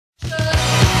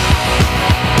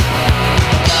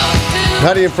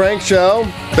Heidi and Frank show.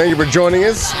 Thank you for joining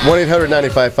us.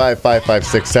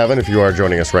 1-800-955-5567. If you are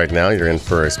joining us right now, you're in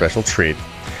for a special treat.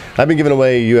 I've been giving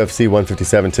away UFC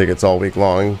 157 tickets all week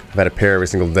long. I've had a pair every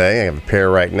single day. I have a pair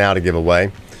right now to give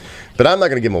away. But I'm not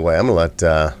going to give them away. I'm going to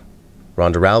let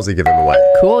Ronda Rousey give them away.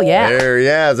 Cool, yeah. There,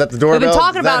 yeah. Is that the doorbell? We've been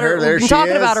talking about her. There We've been she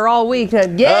talking is. about her all week. Yeah.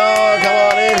 Oh, come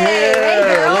on in here. Hey,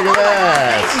 girl. Look at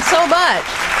that. Thank you so much.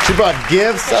 She brought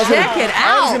gifts. Check it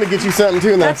I was out. going to get you something,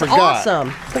 too, and That's then I forgot. awesome.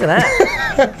 Look at that.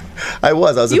 I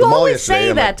was at the You mall always yesterday.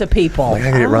 say that to people. I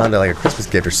gotta get Rhonda like a Christmas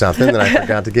gift or something, and I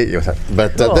forgot to get you.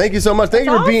 But Cool. thank you so much. Thank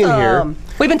you for being here.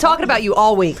 We've been talking about you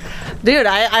all week. Dude,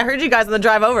 I heard you guys on the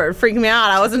drive over. It freaked me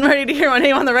out. I wasn't ready to hear my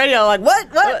name on the radio. Like,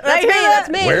 what? What? That's me. That's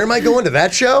me. Where am I going to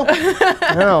that show?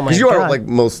 Oh my Because you are God. like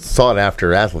most sought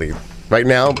after athlete. Right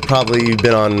now, probably you've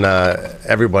been on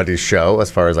everybody's show as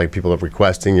far as like people are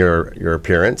requesting your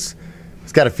appearance.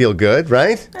 It's got to feel good,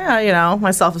 right? Yeah, you know,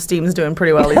 my self-esteem is doing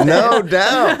pretty well these days. No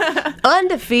doubt.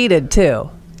 Undefeated too.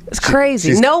 It's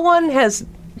crazy. No one has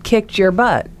kicked your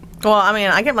butt. Well, I mean,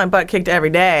 I get my butt kicked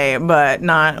every day, but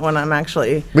not when I'm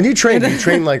actually... When you train, do you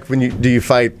train like do you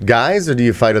fight guys or do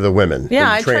you fight other women?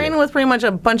 Yeah, I train with pretty much a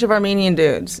bunch of Armenian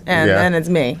dudes, and then it's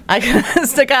me. I can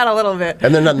stick out a little bit.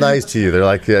 And they're not nice to you. They're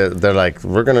like,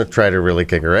 we're gonna try to really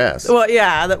kick her ass. Well,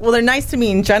 yeah. Well, they're nice to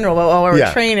me in general, but while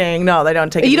we're training, no, they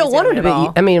don't take it You don't easy want on them me to at be.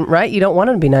 all. I mean, right? You don't want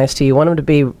them to be nice to you. You want them to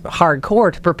be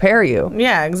hardcore to prepare you.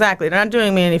 Yeah, exactly. They're not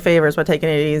doing me any favors by taking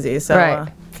it easy, so... Right.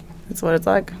 That's what it's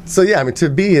like. So yeah, I mean, to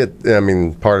be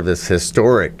part of this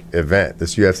historic event,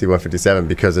 this UFC 157,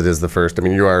 because it is the first. I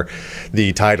mean, you are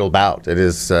the title bout. It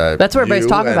is. That's what everybody's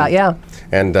talking about. Yeah.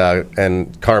 And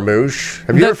Carmouche.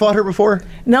 Have you ever fought her before?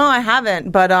 No, I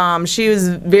haven't. But she was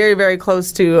very, very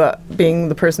close to being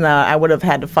the person that I would have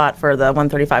had to fight for the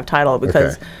 135 title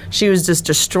because she was just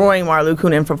destroying Marlu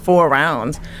Kunin for 4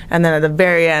 rounds, and then at the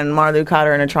very end, Marlu caught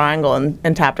her in a triangle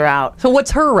and tapped her out. So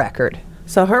what's her record?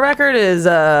 So her record is,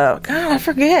 God, I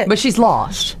forget. But she's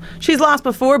lost. She's lost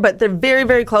before, but they're very,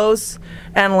 very close.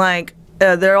 And, like,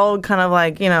 they're all kind of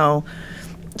like, you know,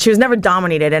 she was never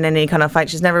dominated in any kind of fight.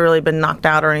 She's never really been knocked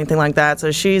out or anything like that.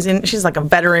 So she's like a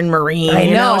veteran Marine. I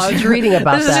know. You I was reading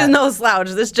about that. She's no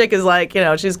slouch. This chick is like, you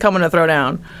know, she's coming to throw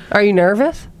down. Are you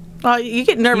nervous? You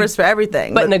get nervous for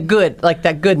everything. But in a good, like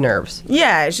that good nerves.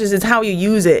 Yeah, it's how you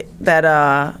use it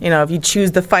that, you know, if you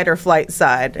choose the fight or flight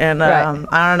side. And I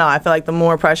don't know, I feel like the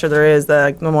more pressure there is,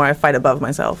 the more I fight above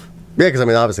myself. Yeah, because I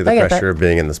mean, obviously the pressure of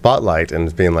being in the spotlight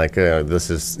and being like,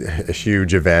 this is a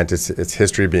huge event. It's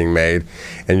history being made,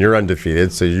 and you're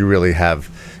undefeated, so you really have,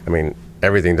 I mean,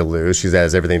 everything to lose. She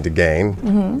has everything to gain.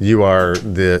 Mm-hmm.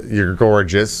 You're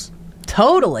gorgeous.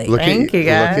 Totally. Thank you,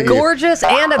 guys. Gorgeous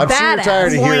and a I'm badass. sure you're tired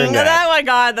of hearing that. Oh my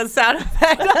God, the sound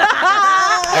effect.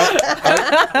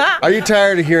 Are you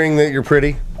tired of hearing that you're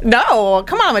pretty? No,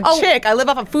 come on, I'm a chick. I live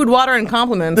off of food, water, and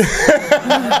compliments.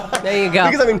 There you go.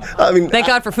 Because I mean, thank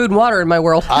God for food and water in my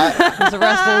world. The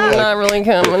rest of them not really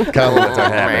coming. Compliments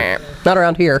aren't happening. Not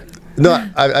around here. No,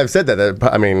 I've said that.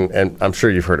 I mean, and I'm sure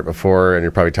you've heard it before, and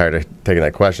you're probably tired of taking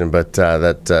that question. But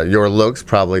that your looks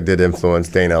probably did influence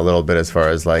Dana a little bit as far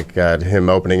as like him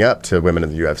opening up to women in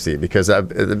the UFC. Because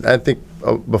I think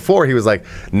before he was like,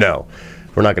 no,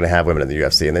 we're not going to have women in the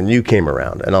UFC. And then you came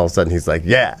around, and all of a sudden he's like,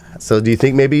 yeah. So do you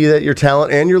think maybe that your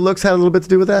talent and your looks had a little bit to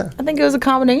do with that? I think it was a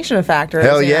combination of factors.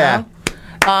 Hell yeah. You know?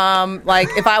 Like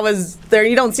if I was there,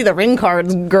 you don't see the ring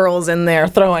card girls in there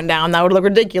throwing down. That would look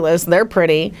ridiculous. They're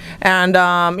pretty, and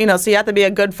you know, so you have to be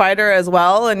a good fighter as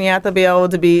well, and you have to be able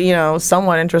to be, you know,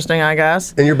 somewhat interesting, I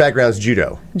guess. And your background's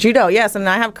judo. Judo, yes, and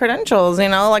I have credentials. You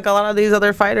know, like a lot of these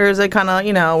other fighters, they kind of,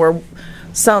 you know, were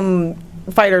some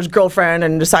fighter's girlfriend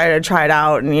and decided to try it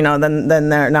out, and you know, then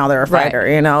they're a fighter.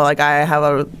 Right. You know, like I have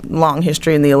a long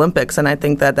history in the Olympics, and I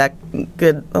think that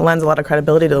lends a lot of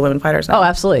credibility to the women fighters. Oh,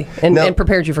 absolutely, and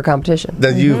prepared you for competition.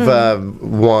 Then you've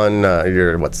won.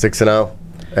 You're what, 6-0,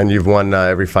 and you've won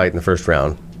every fight in the first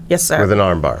round. Yes, sir. With an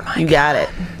armbar. You got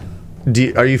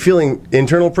it. Are you feeling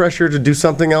internal pressure to do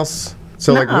something else?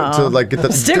 So no. like get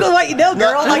the stick with what you know,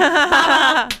 girl.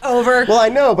 Like over. Well, I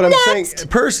know, but I'm saying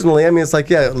personally. I mean, it's like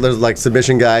there's like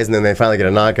submission guys, and then they finally get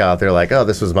a knockout. They're like, oh,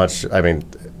 this was a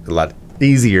lot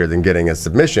easier than getting a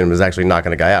submission. Was actually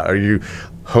knocking a guy out. Are you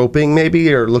hoping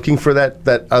maybe or looking for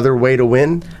that other way to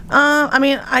win? I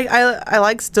mean, I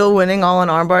like still winning all in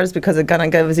arm bars because it kind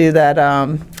of gives you that.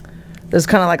 There's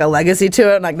kind of like a legacy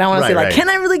to it. Like now I want to see, like, can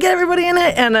I really get everybody in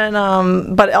it? And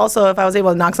then, but also if I was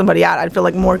able to knock somebody out, I'd feel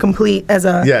like more complete as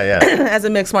a as a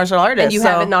mixed martial artist. And you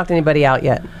haven't knocked anybody out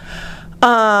yet?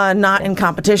 Not in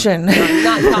competition.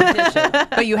 Not in competition.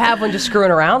 But you have when just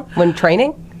screwing around when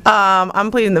training?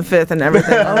 I'm pleading the fifth and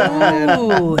everything.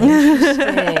 Oh,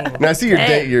 interesting. Now I see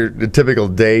your typical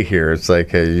day here. It's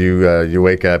like you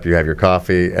wake up, you have your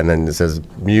coffee, and then it says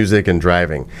music and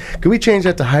driving. Could we change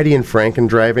that to Heidi and Frank and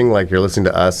driving, like you're listening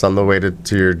to us on the way to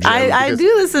your gym? I do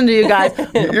listen to you guys,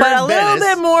 but a little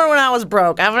bit more when I was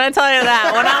broke. I'm going to tell you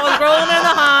that. When I was rolling in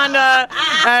the Honda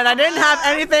and I didn't have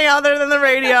anything other than the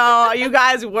radio, you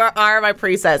guys are my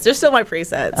presets. You're still my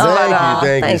presets.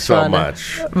 Thank you so Rhonda.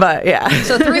 much. But yeah.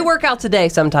 So 3 workouts a day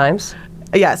sometimes.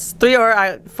 Yes, 3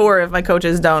 or 4 if my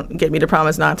coaches don't get me to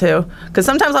promise not to. Because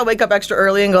sometimes I'll wake up extra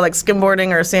early and go like skimboarding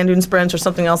or sand dune sprints or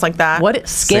something else like that. What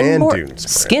skinboarding?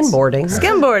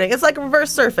 Skimboarding. It's like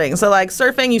reverse surfing. So like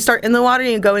surfing, you start in the water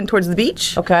and you go in towards the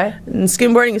beach. Okay. And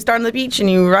skimboarding, you start on the beach and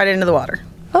you ride into the water.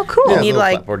 Oh, cool. Yeah, You need little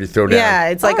like flapboard you throw down. Yeah,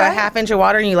 it's like a half-inch of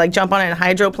water and you like jump on it in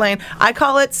hydroplane. I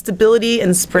call it stability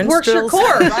and sprint Works your drills.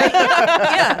 core, right?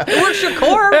 Yeah, it works your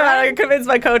core, right? I convinced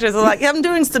my coaches. I'm like, yeah, I'm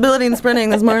doing stability and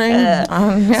sprinting this morning.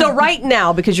 Yeah. So right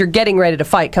now, because you're getting ready to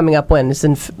fight coming up when? It's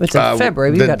in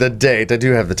February. The date, I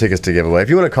do have the tickets to give away. If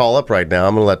you want to call up right now,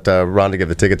 I'm going to let Ronda give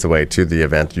the tickets away to the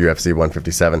event, UFC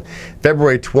 157.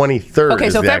 February 23rd Okay,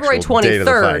 is so the February actual date of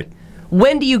the 23rd. fight.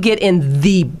 When do you get in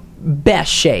the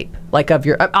best shape? Like of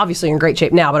your, obviously you're in great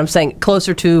shape now, but I'm saying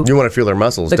closer to. You want to feel their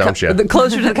muscles, don't you?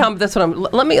 Closer to the comp. That's what I'm.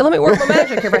 Let me work my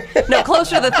magic here. Right? No,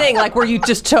 closer to the thing, like where you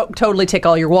just totally take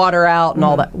all your water out and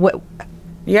all that.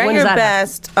 You're when at your does that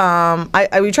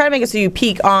best. We try to make it so you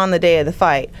peak on the day of the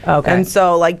fight. Okay. And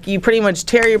so, like, you pretty much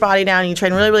tear your body down. You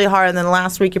train really, really hard, and then the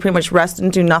last week you pretty much rest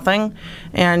and do nothing,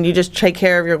 and you just take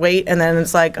care of your weight. And then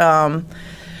it's like,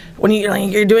 when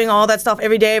you're doing all that stuff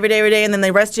every day, and then they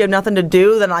rest, you have nothing to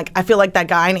do. Then like I feel like that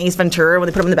guy in Ace Ventura when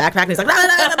they put him in the backpack and he's like,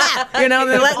 you know,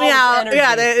 they let me out. Energy.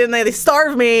 Yeah, they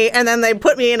starve me, and then they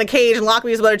put me in a cage and lock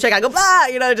me with some other chick. I go,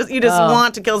 you know, you just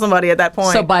want to kill somebody at that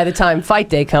point. So by the time fight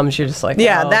day comes, you're just like,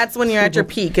 Yeah, oh. that's when you're at your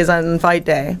peak, is on fight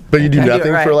day. But you do I do it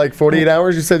nothing right. for like 48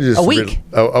 hours? You said you just A week.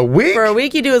 A week? For a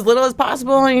week, you do as little as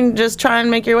possible, and you just try and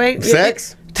make your weight.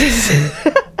 Sex?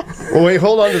 Well, wait,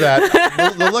 hold on to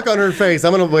that. The look on her face.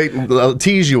 I'm going to wait and I'll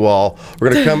tease you all. We're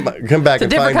going to come back It's a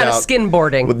and different find kind of out.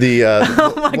 skinboarding. With the,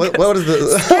 what is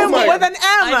the... Oh my With an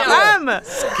M.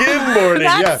 Skinboarding,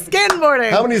 That's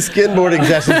skinboarding. How many skinboarding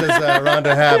sessions does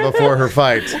Ronda have before her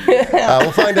fight?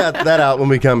 We'll find that out when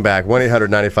we come back.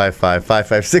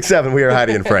 1-800-955-5567. We are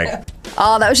Heidi and Frank.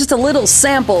 That was just a little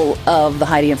sample of the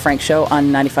Heidi and Frank Show on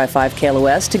 95.5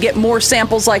 KLOS. To get more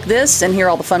samples like this and hear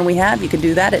all the fun we have, you can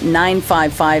do that at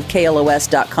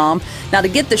 955KLOS.com. Now, to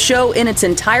get the show in its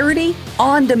entirety,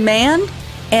 on demand,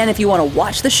 and if you want to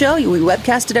watch the show, we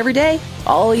webcast it every day,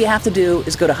 all you have to do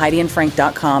is go to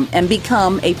HeidiandFrank.com and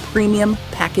become a premium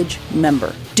package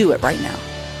member. Do it right now.